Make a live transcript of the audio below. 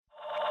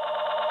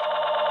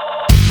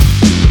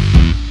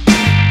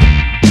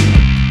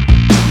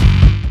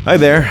Hi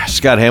there,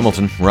 Scott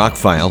Hamilton,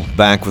 Rockfile,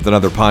 back with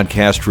another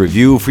podcast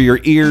review for your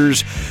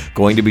ears.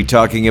 Going to be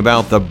talking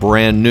about the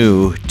brand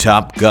new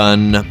Top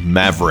Gun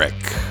Maverick.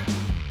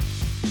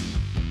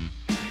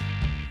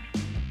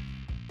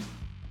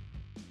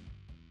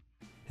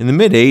 In the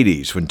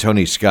mid-'80s, when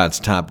Tony Scott's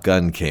Top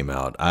Gun came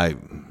out,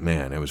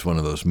 it was one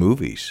of those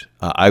movies.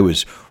 I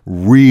was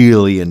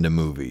really into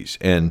movies,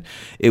 and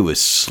it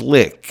was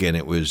slick, and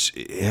it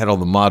had all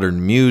the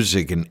modern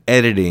music and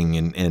editing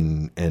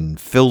and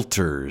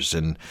filters,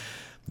 and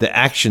the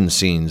action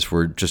scenes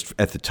were just,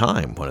 at the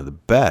time, one of the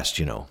best.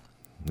 You know,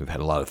 we've had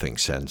a lot of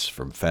things since,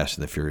 from Fast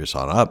and the Furious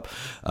on up,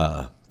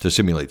 to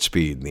simulate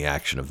speed and the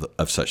action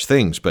of such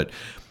things. But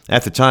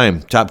at the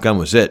time, Top Gun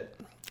was it.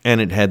 And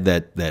it had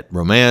that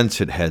romance.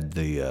 It had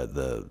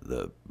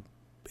the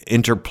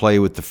interplay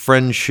with the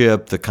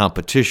friendship, the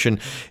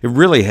competition. It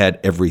really had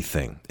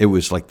everything. It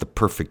was like the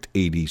perfect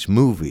 80s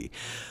movie.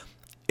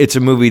 It's a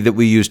movie that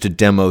we used to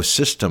demo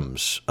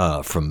systems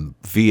from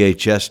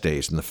VHS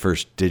days and the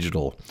first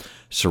digital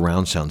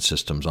surround sound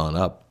systems on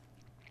up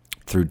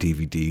through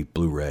DVD,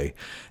 Blu-ray.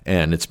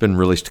 And it's been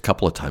released a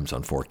couple of times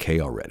on 4K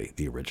already,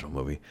 the original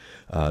movie.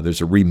 There's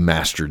a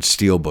remastered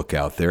steelbook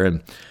out there.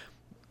 And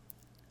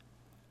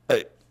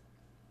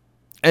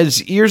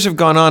as years have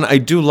gone on, I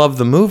do love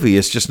the movie.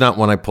 It's just not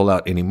one I pull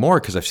out anymore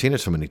because I've seen it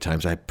so many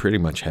times. I pretty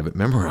much have it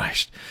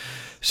memorized.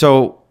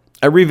 So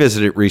I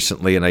revisited it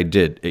recently, and I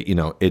did.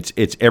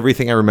 It's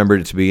everything I remembered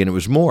it to be, and it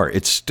was more.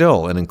 It's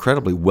still an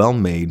incredibly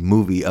well-made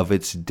movie of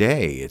its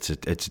day. It's a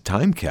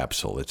time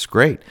capsule. It's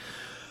great.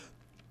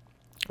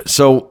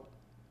 So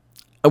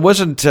I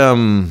wasn't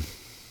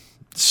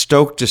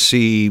stoked to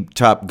see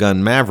Top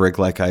Gun Maverick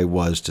like I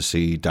was to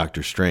see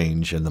Doctor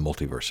Strange and the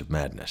Multiverse of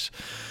Madness.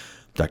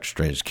 Doctor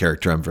Strange's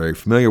character I'm very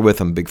familiar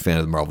with. I'm a big fan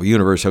of the Marvel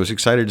Universe. I was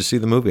excited to see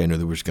the movie. I knew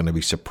there was going to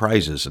be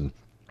surprises.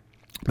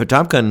 But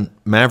Top Gun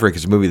Maverick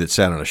is a movie that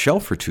sat on a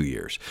shelf for 2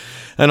 years.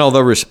 And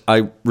although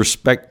I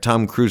respect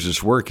Tom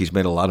Cruise's work, he's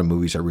made a lot of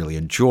movies I really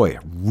enjoy. I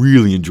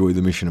really enjoy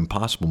the Mission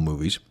Impossible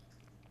movies.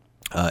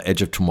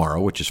 Edge of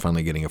Tomorrow, which is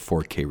finally getting a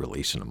 4K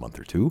release in a month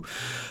or two.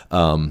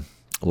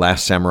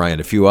 Last Samurai and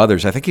a few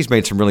others. I think he's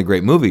made some really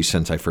great movies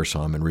since I first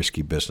saw him in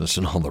Risky Business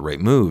and All the Right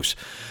Moves.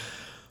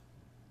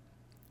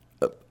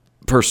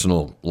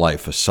 Personal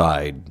life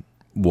aside,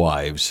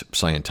 wives,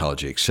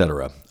 Scientology,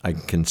 etc., I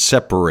can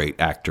separate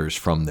actors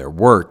from their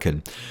work.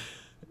 And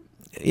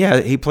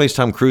yeah, he plays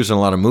Tom Cruise in a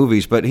lot of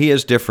movies, but he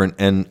is different.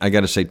 And I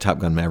got to say, Top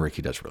Gun Maverick,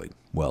 he does really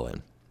well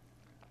in.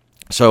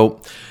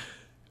 So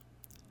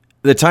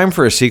the time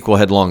for a sequel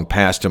had long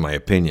passed, in my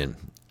opinion.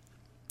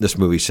 This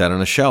movie sat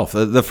on a shelf.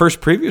 The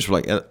first previews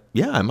were like,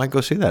 yeah, I might go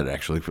see that,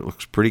 actually. It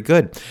looks pretty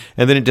good.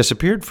 And then it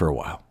disappeared for a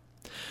while.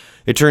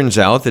 It turns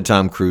out that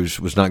Tom Cruise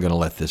was not going to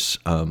let this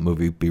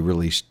movie be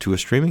released to a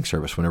streaming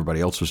service when everybody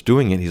else was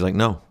doing it. He's like,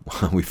 no,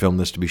 we filmed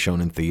this to be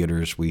shown in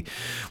theaters. We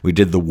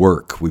did the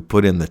work. We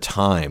put in the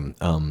time.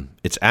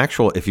 It's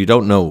actual. If you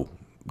don't know,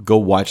 go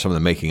watch some of the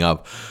making of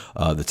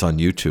that's on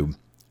YouTube.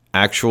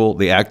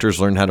 The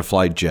actors learned how to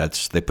fly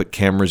jets. They put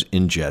cameras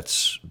in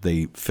jets.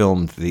 They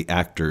filmed the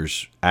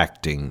actors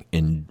acting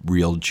in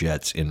real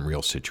jets in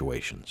real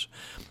situations.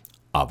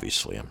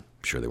 Obviously, I'm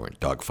sure they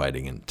weren't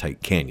dogfighting in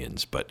tight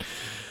canyons, but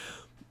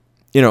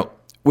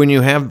when you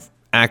have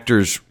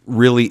actors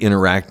really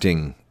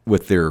interacting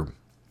with their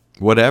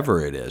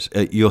whatever it is,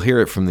 you'll hear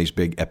it from these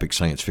big epic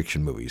science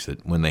fiction movies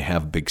that when they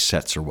have big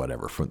sets or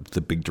whatever, from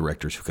the big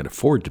directors who can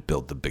afford to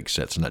build the big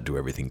sets and not do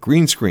everything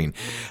green screen,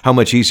 how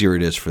much easier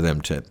it is for them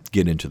to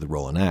get into the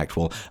role and act.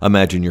 Well,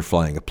 imagine you're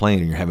flying a plane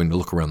and you're having to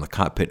look around the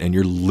cockpit and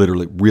you're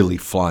literally really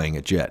flying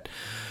a jet.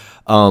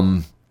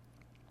 The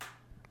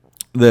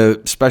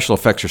special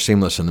effects are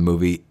seamless in the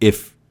movie.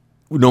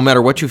 No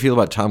matter what you feel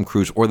about Tom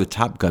Cruise or the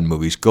Top Gun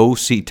movies, go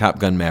see Top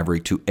Gun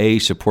Maverick to A,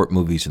 support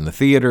movies in the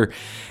theater,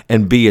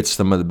 and B, it's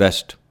some of the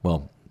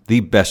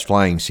best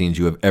flying scenes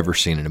you have ever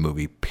seen in a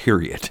movie,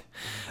 period.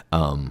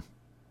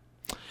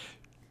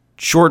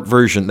 Short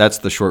version, that's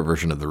the short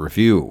version of the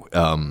review.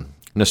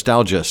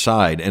 Nostalgia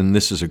aside, and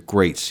this is a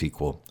great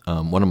sequel.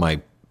 One of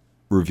my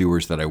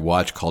reviewers that I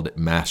watched called it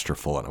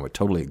masterful, and I would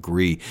totally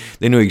agree.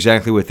 They knew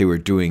exactly what they were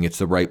doing. It's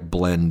the right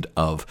blend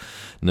of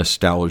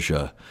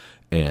nostalgia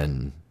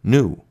and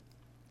new.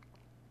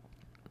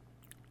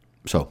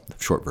 So,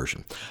 short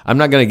version. I'm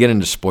not going to get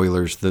into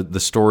spoilers. The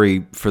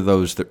story, for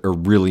those that are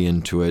really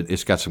into it,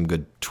 it's got some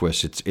good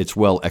twists. It's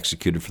well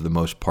executed for the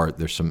most part.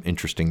 There's some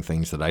interesting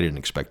things that I didn't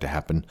expect to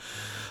happen.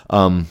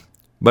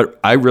 But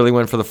I really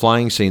went for the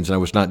flying scenes, and I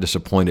was not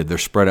disappointed. They're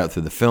spread out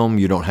through the film.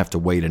 You don't have to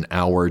wait an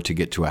hour to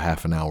get to a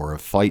half an hour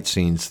of fight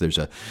scenes. There's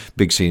a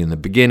big scene in the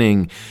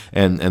beginning,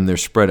 and they're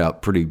spread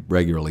out pretty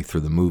regularly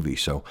through the movie.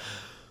 So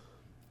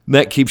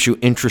that keeps you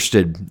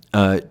interested.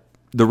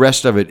 The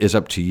rest of it is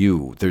up to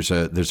you. There's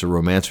a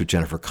romance with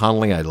Jennifer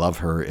Connelly. I love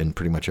her in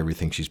pretty much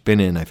everything she's been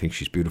in. I think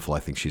she's beautiful. I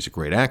think she's a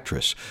great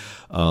actress.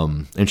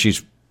 And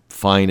she's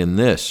fine in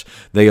this.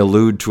 They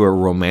allude to a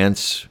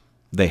romance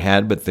they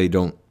had, but we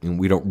don't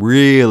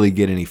really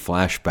get any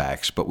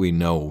flashbacks, but we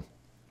know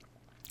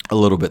a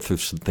little bit through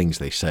some things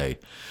they say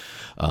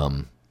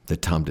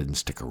that Tom didn't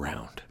stick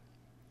around.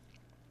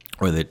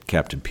 or that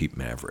Captain Pete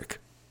Maverick.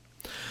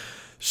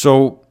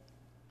 So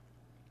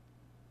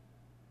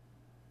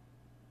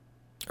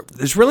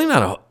there's really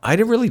I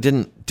really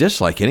didn't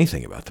dislike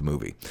anything about the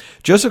movie.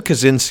 Joseph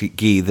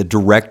Kosinski, the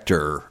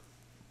director,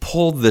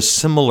 pulled this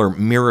similar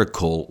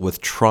miracle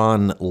with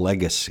Tron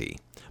Legacy.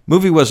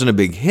 Movie wasn't a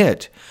big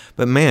hit,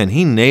 but man,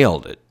 he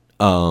nailed it.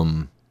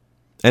 And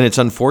it's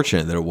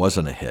unfortunate that it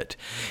wasn't a hit.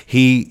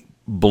 He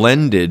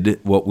blended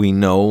what we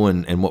know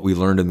and what we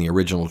learned in the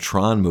original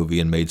Tron movie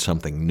and made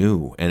something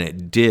new. And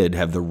it did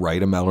have the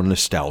right amount of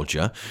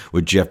nostalgia,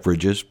 with Jeff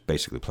Bridges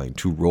basically playing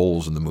two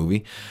roles in the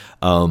movie.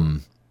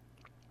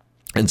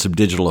 And some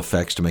digital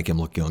effects to make him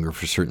look younger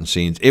for certain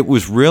scenes. It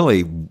was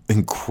really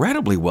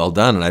incredibly well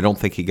done, and I don't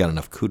think he got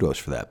enough kudos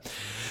for that.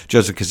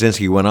 Joseph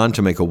Kosinski went on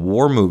to make a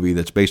war movie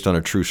that's based on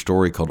a true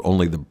story called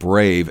Only the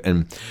Brave,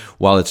 and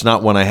while it's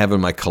not one I have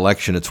in my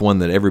collection, it's one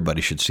that everybody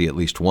should see at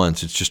least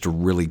once. It's just a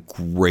really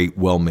great,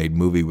 well-made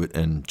movie,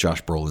 and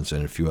Josh Brolin's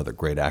and a few other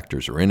great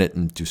actors are in it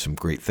and do some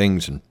great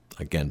things, and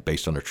again,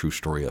 based on a true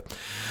story,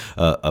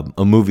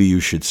 a movie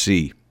you should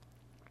see.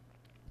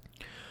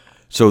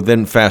 So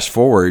then fast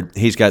forward,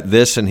 he's got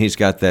this and he's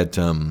got that,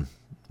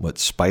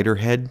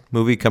 Spiderhead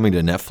movie coming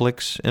to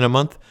Netflix in a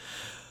month.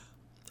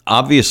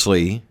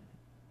 Obviously,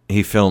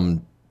 he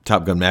filmed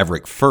Top Gun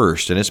Maverick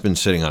first, and it's been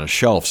sitting on a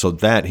shelf. So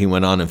that he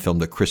went on and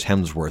filmed the Chris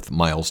Hemsworth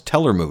Miles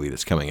Teller movie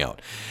that's coming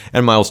out.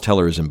 And Miles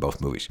Teller is in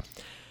both movies.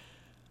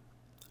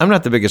 I'm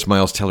not the biggest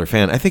Miles Teller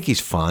fan. I think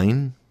he's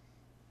fine.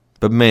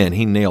 But man,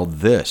 he nailed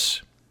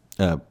this.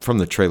 From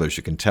the trailers,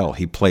 you can tell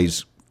he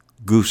plays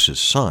Goose's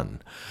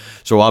son.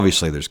 So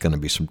obviously there's going to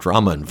be some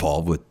drama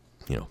involved with,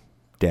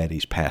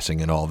 Daddy's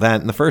passing and all that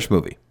in the first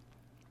movie.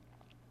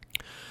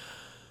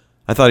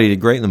 I thought he did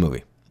great in the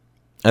movie.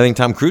 I think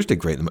Tom Cruise did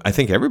great in the movie. I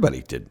think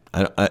everybody did.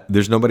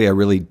 There's nobody I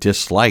really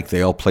dislike.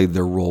 They all played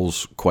their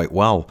roles quite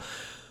well.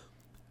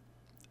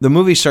 The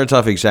movie starts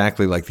off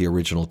exactly like the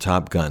original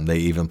Top Gun. They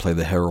even play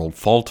the Harold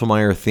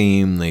Faltermeyer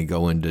theme. They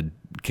go into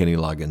Kenny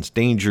Loggins'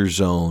 Danger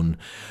Zone.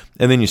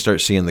 And then you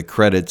start seeing the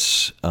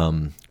credits.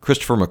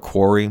 Christopher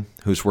McQuarrie,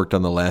 who's worked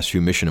on the last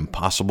few Mission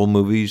Impossible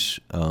movies,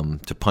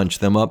 to punch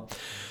them up,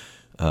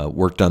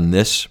 worked on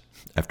this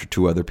after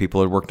two other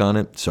people had worked on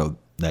it. So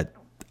that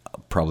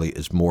probably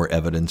is more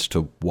evidence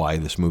to why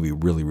this movie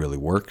really, really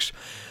works.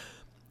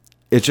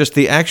 It's just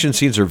the action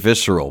scenes are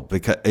visceral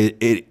because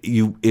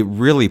it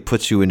really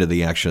puts you into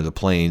the action of the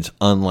planes,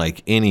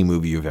 unlike any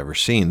movie you've ever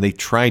seen. They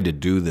tried to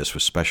do this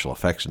with special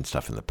effects and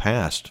stuff in the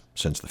past,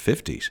 since the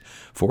 50s,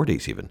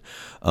 40s even.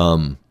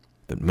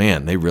 But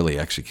man, they really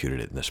executed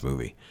it in this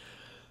movie.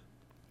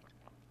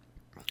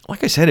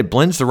 Like I said, it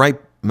blends the right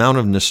amount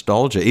of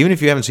nostalgia. Even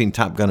if you haven't seen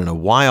Top Gun in a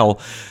while,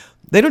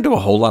 they don't do a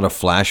whole lot of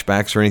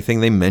flashbacks or anything.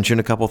 They mention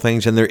a couple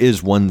things, and there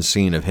is one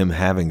scene of him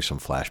having some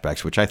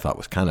flashbacks, which I thought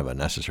was kind of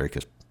unnecessary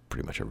because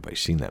pretty much everybody's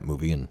seen that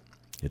movie, and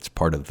it's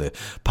part of the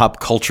pop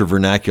culture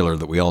vernacular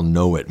that we all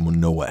know it and we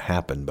know what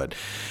happened. But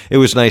it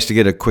was nice to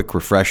get a quick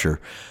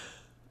refresher.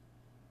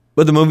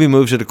 But the movie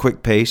moves at a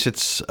quick pace.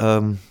 It's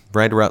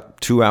right around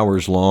 2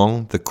 hours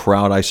long. The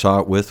crowd I saw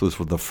it with was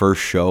the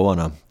first show on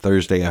a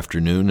Thursday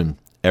afternoon, and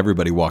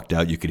everybody walked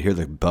out. You could hear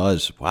the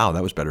buzz. Wow,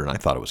 that was better than I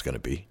thought it was going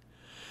to be.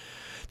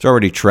 It's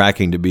already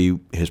tracking to be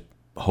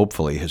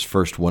hopefully his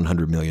first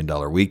 $100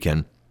 million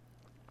weekend,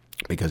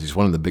 because he's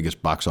one of the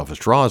biggest box office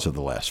draws of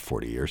the last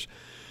 40 years.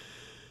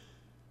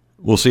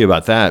 We'll see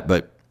about that,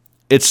 but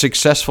it's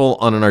successful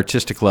on an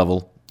artistic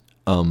level.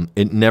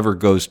 It never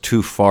goes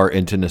too far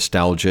into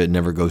nostalgia. It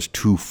never goes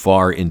too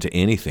far into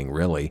anything,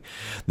 really.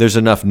 There's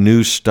enough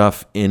new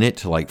stuff in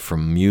it, like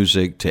from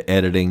music to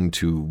editing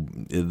to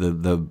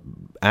the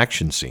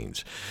action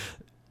scenes.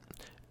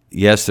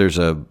 Yes, there's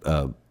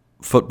a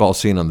football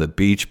scene on the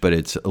beach, but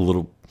it's a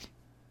little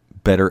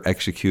better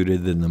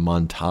executed than the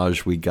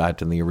montage we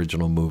got in the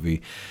original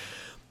movie.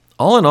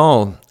 All in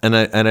all, and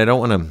I don't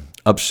want to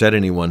upset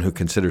anyone who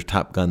considers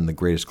Top Gun the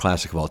greatest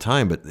classic of all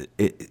time, but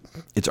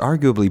it's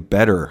arguably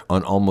better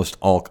on almost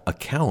all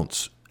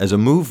accounts as a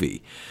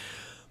movie.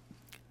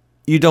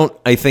 You don't,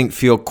 I think,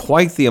 feel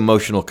quite the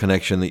emotional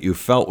connection that you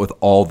felt with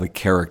all the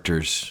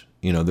characters.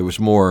 There was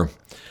more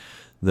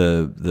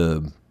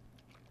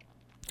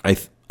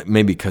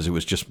maybe because it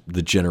was just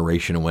the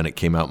generation of when it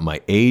came out,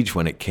 my age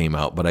when it came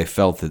out, but I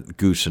felt that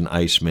Goose and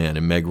Iceman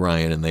and Meg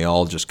Ryan, and they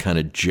all just kind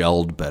of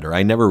gelled better.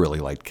 I never really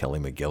liked Kelly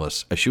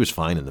McGillis. She was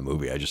fine in the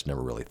movie. I just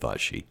never really thought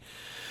she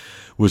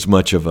was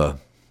much of a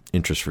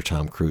interest for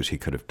Tom Cruise.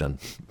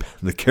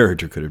 The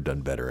character could have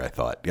done better, I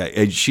thought.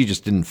 She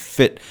just didn't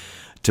fit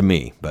to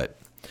me, but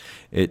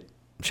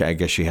I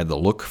guess she had the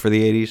look for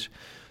the 80s.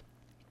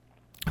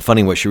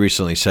 Funny what she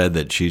recently said,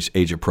 that she's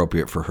age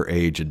appropriate for her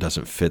age and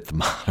doesn't fit the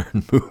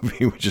modern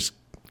movie, which is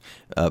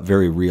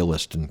very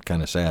realist and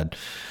kind of sad.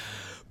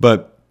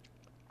 But,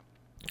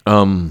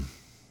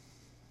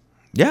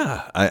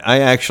 yeah, I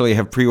actually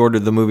have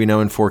pre-ordered the movie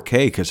now in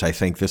 4K because I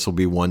think this will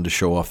be one to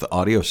show off the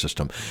audio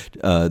system.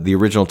 The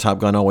original Top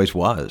Gun always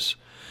was.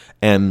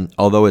 And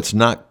although it's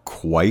not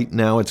quite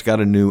now, it's got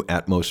a new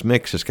Atmos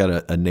mix. It's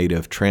got a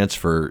native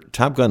transfer.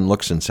 Top Gun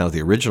looks and sounds,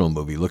 the original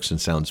movie looks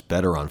and sounds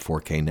better on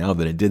 4K now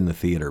than it did in the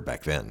theater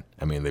back then.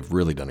 I mean, they've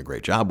really done a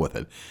great job with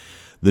it.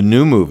 The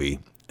new movie,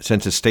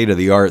 since it's state of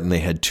the art and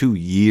they had 2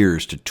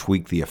 years to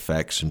tweak the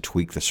effects and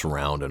tweak the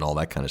surround and all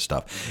that kind of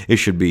stuff, it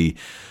should be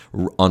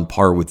on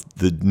par with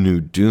the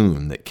new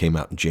Dune that came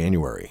out in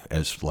January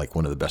as like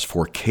one of the best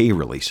 4K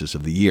releases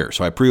of the year.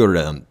 So I pre-ordered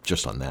it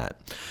just on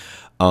that.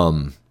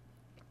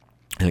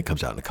 And it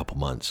comes out in a couple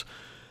months.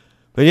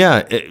 But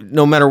yeah,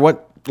 no matter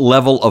what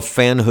level of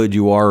fanhood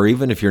you are, or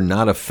even if you're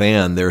not a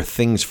fan, there are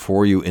things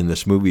for you in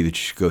this movie that you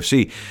should go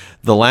see.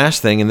 The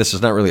last thing, and this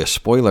is not really a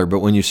spoiler, but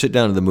when you sit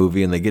down to the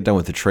movie and they get done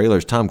with the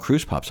trailers, Tom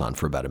Cruise pops on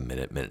for about a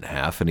minute and a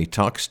half, and he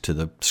talks to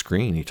the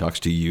screen. He talks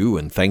to you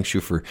and thanks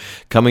you for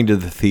coming to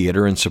the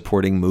theater and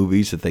supporting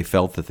movies that they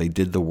felt that they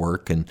did the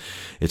work, and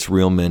it's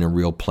real men and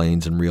real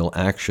planes and real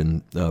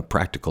action,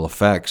 practical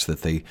effects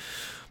that they...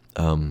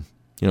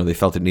 they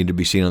felt it needed to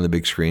be seen on the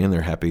big screen, and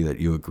they're happy that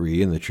you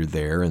agree and that you're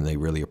there, and they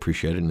really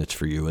appreciate it, and it's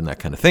for you, and that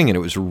kind of thing. And it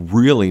was a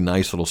really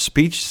nice little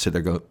speech to sit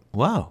there and go,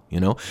 wow,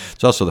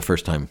 It's also the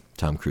first time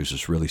Tom Cruise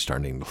is really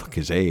starting to look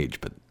his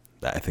age, but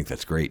I think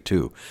that's great,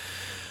 too.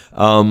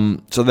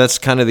 So that's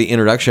kind of the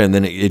introduction, and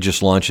then it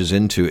just launches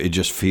into, it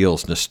just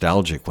feels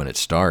nostalgic when it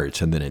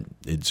starts, and then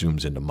it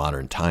zooms into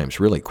modern times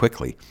really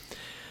quickly.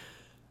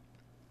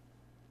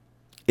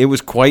 It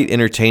was quite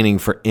entertaining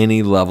for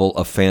any level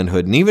of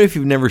fanhood. And even if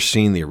you've never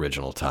seen the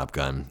original Top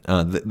Gun,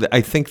 I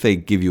think they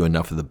give you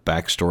enough of the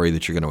backstory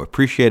that you're going to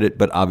appreciate it.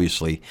 But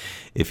obviously,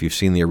 if you've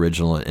seen the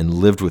original and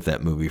lived with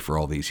that movie for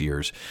all these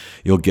years,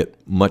 you'll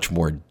get much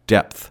more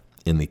depth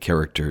in the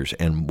characters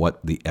and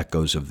what the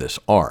echoes of this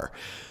are.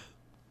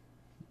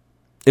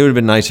 It would have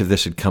been nice if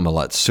this had come a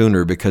lot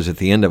sooner, because at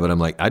the end of it, I'm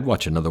like, I'd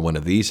watch another one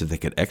of these if they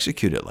could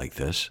execute it like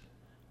this.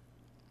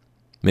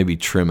 Maybe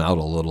trim out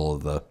a little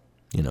of the,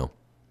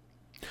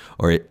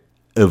 or it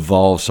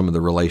evolved some of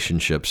the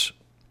relationships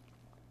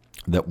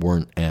that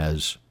weren't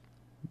as...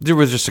 There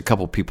was just a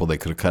couple people they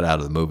could have cut out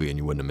of the movie and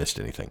you wouldn't have missed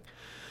anything.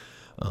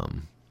 But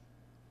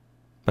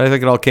I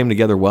think it all came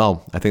together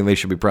well. I think they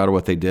should be proud of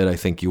what they did. I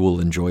think you will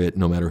enjoy it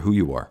no matter who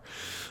you are.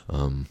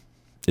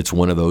 It's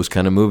one of those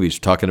kind of movies.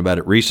 Talking about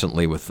it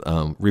recently with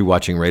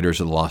rewatching Raiders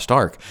of the Lost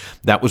Ark.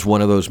 That was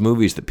one of those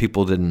movies that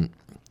people didn't...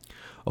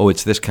 Oh,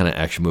 it's this kind of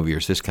action movie or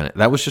it's this kind of...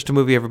 That was just a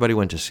movie everybody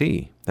went to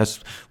see. That's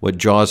what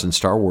Jaws and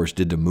Star Wars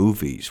did to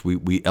movies.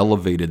 We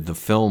elevated the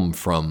film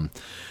from,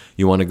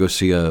 you want to go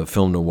see a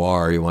film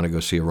noir, you want to go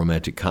see a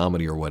romantic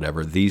comedy or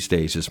whatever. These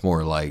days it's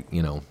more like,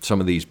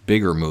 some of these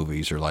bigger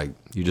movies are like,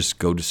 you just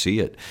go to see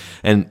it.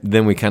 And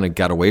then we kind of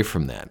got away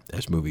from that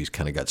as movies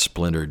kind of got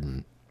splintered,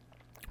 and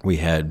we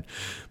had $1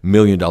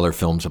 million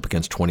films up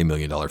against $20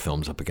 million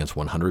films up against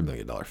 $100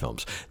 million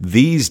films.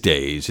 These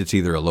days, it's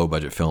either a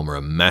low-budget film or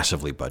a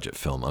massively budget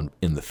film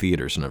in the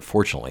theaters. And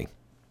unfortunately,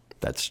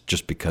 that's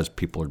just because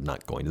people are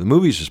not going to the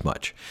movies as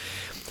much.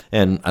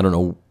 And I don't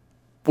know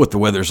what the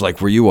weather's like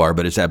where you are,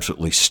 but it's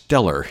absolutely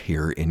stellar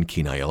here in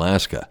Kenai,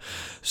 Alaska.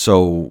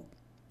 So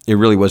it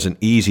really wasn't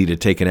easy to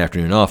take an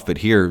afternoon off. But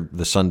here,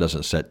 the sun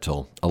doesn't set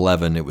till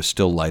 11. It was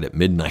still light at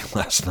midnight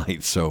last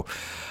night. So...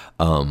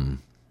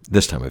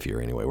 this time of year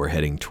anyway, we're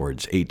heading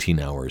towards 18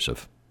 hours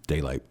of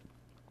daylight.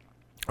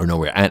 Or no,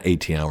 we're at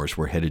 18 hours.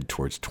 We're headed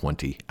towards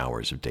 20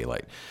 hours of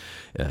daylight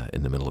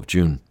in the middle of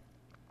June.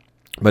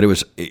 But it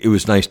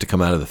was nice to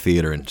come out of the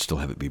theater and still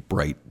have it be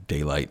bright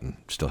daylight and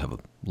still have a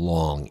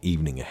long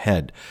evening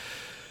ahead.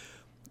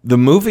 The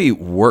movie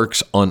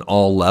works on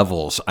all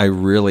levels. I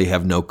really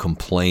have no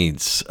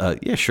complaints.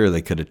 Yeah, sure,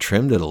 they could have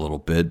trimmed it a little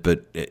bit,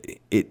 but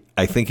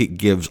I think it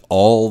gives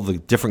all the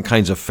different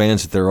kinds of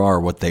fans that there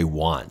are what they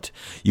want.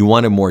 You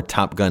wanted more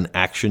Top Gun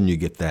action, you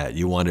get that.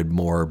 You wanted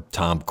more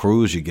Tom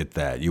Cruise, you get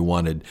that. You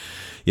wanted,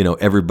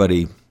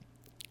 everybody...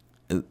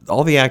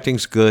 All the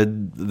acting's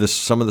good.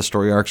 Some of the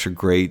story arcs are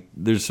great.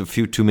 There's a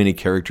few too many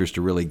characters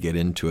to really get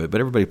into it,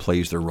 but everybody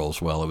plays their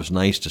roles well. It was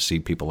nice to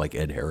see people like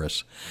Ed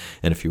Harris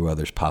and a few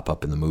others pop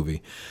up in the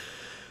movie.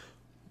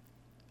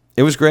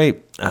 It was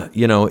great.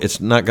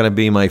 It's not going to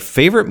be my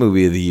favorite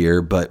movie of the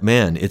year, but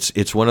man,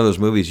 it's one of those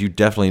movies you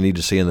definitely need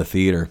to see in the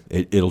theater.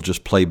 It'll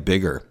just play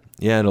bigger.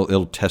 Yeah,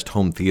 it'll test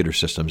home theater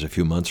systems a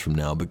few months from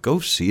now, but go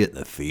see it in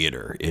the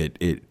theater.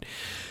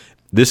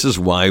 This is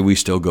why we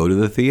still go to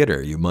the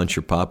theater. You munch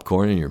your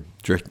popcorn and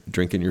you're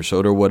drinking your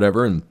soda or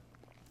whatever, and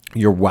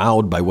you're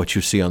wowed by what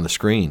you see on the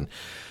screen.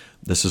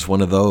 This is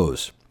one of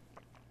those.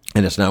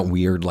 And it's not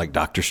weird like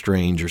Doctor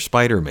Strange or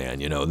Spider-Man.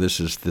 This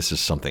is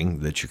something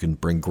that you can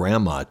bring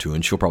grandma to,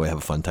 and she'll probably have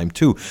a fun time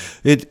too.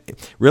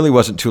 It really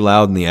wasn't too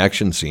loud in the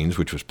action scenes,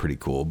 which was pretty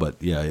cool,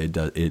 but yeah,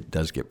 it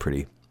does get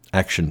pretty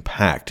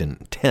action-packed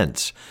and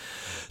intense.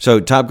 So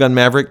Top Gun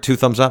Maverick, 2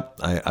 thumbs up.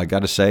 I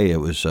got to say,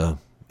 it was...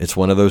 It's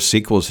one of those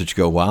sequels that you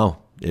go, wow,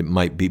 it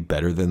might be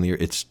better than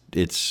it's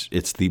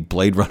the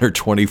Blade Runner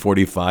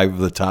 2045 of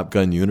the Top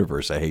Gun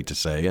universe, I hate to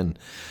say, and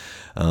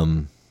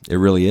it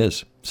really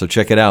is. So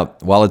check it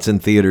out. While it's in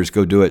theaters,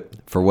 go do it.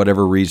 For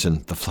whatever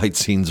reason, the flight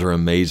scenes are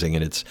amazing,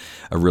 and it's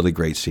a really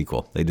great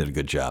sequel. They did a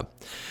good job.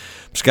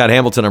 Scott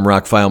Hamilton, I'm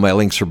Rockfile. My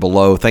links are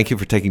below. Thank you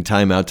for taking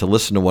time out to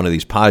listen to one of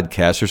these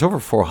podcasts. There's over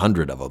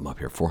 400 of them up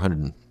here,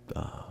 400,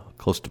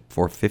 close to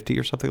 450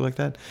 or something like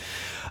that.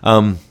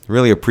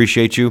 Really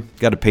appreciate you.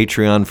 Got a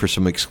Patreon for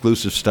some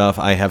exclusive stuff.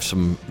 I have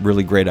some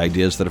really great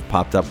ideas that have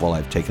popped up while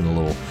I've taken a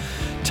little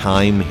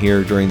time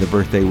here during the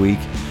birthday week.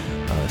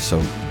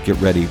 So get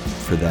ready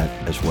for that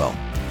as well.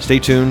 Stay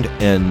tuned,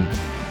 and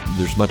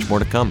there's much more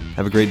to come.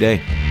 Have a great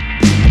day.